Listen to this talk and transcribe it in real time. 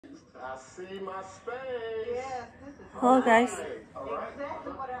I see my space. Yes, this is Hello guys.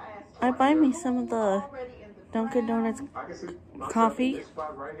 exactly what I asked for. I buy me some of the Dunkin Donuts coffee.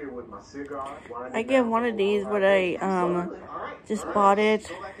 I get one of these, but I just bought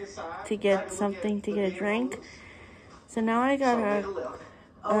it to get something to get a drink. So now I got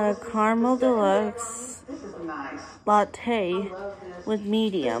a caramel deluxe latte with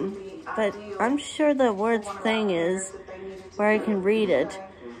medium, but I'm sure the words thing is where I can read it.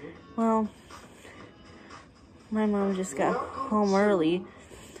 Well, my mom just got home early.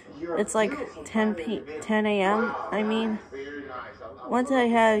 It's like 10 a.m. I mean, once I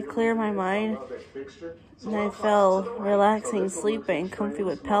had cleared my mind and I felt relaxing, sleeping, comfy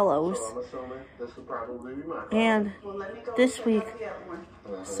with pillows. And this week,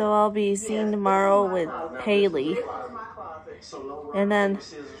 so I'll be seeing tomorrow with Hayley. And then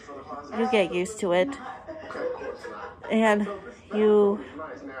you get used to it. And you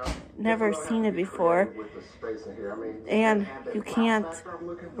never seen it before, and you can't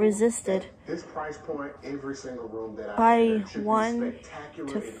resist it. Buy 1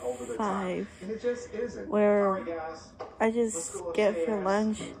 to 5, where I just get for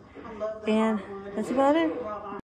lunch, and that's about it.